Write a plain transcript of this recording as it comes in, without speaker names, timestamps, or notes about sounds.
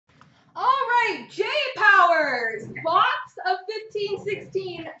right, JPower's box of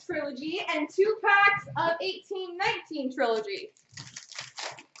 15-16 Trilogy and 2 packs of 18-19 Trilogy.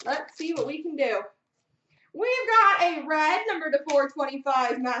 Let's see what we can do. We've got a red, number to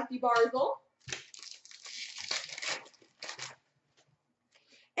 425, Matthew Barzil.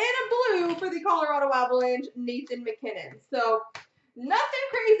 And a blue for the Colorado Avalanche, Nathan McKinnon. So, nothing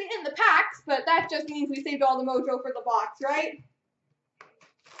crazy in the packs, but that just means we saved all the mojo for the box, right?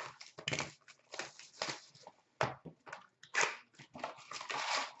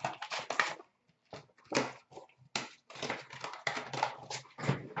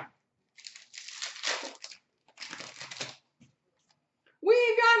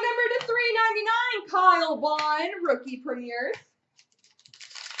 We've got number to 399, Kyle Bond, rookie premieres.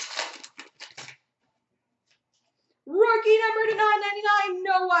 Rookie number to 999,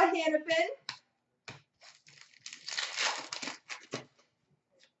 Noah Hannafin.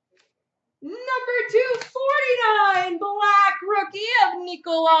 Number 249, black rookie of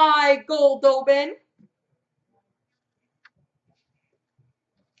Nikolai Goldobin.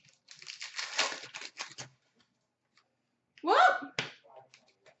 Well,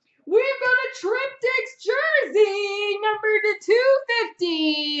 we've got a triptychs jersey, number to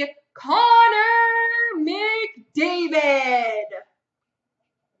 250, Connor McDavid.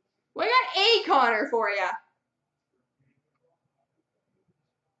 Well, I got a Connor for you.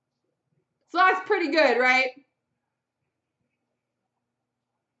 So that's pretty good, right?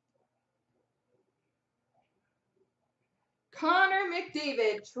 Connor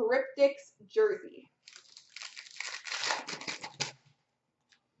McDavid, triptychs jersey.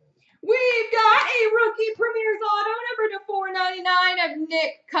 We've got a rookie premieres auto, number to 499 of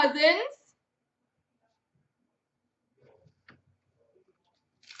Nick Cousins.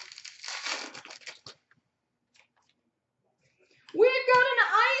 We've got an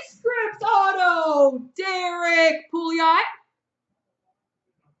Ice Scripts auto, Derek Pouliot.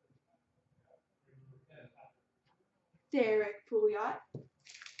 Derek Pouliot.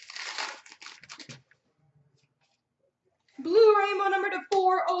 Blue Rainbow number to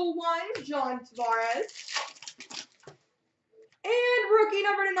 401, John Tavares. And rookie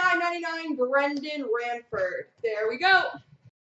number to 999, Brendan Ranford. There we go.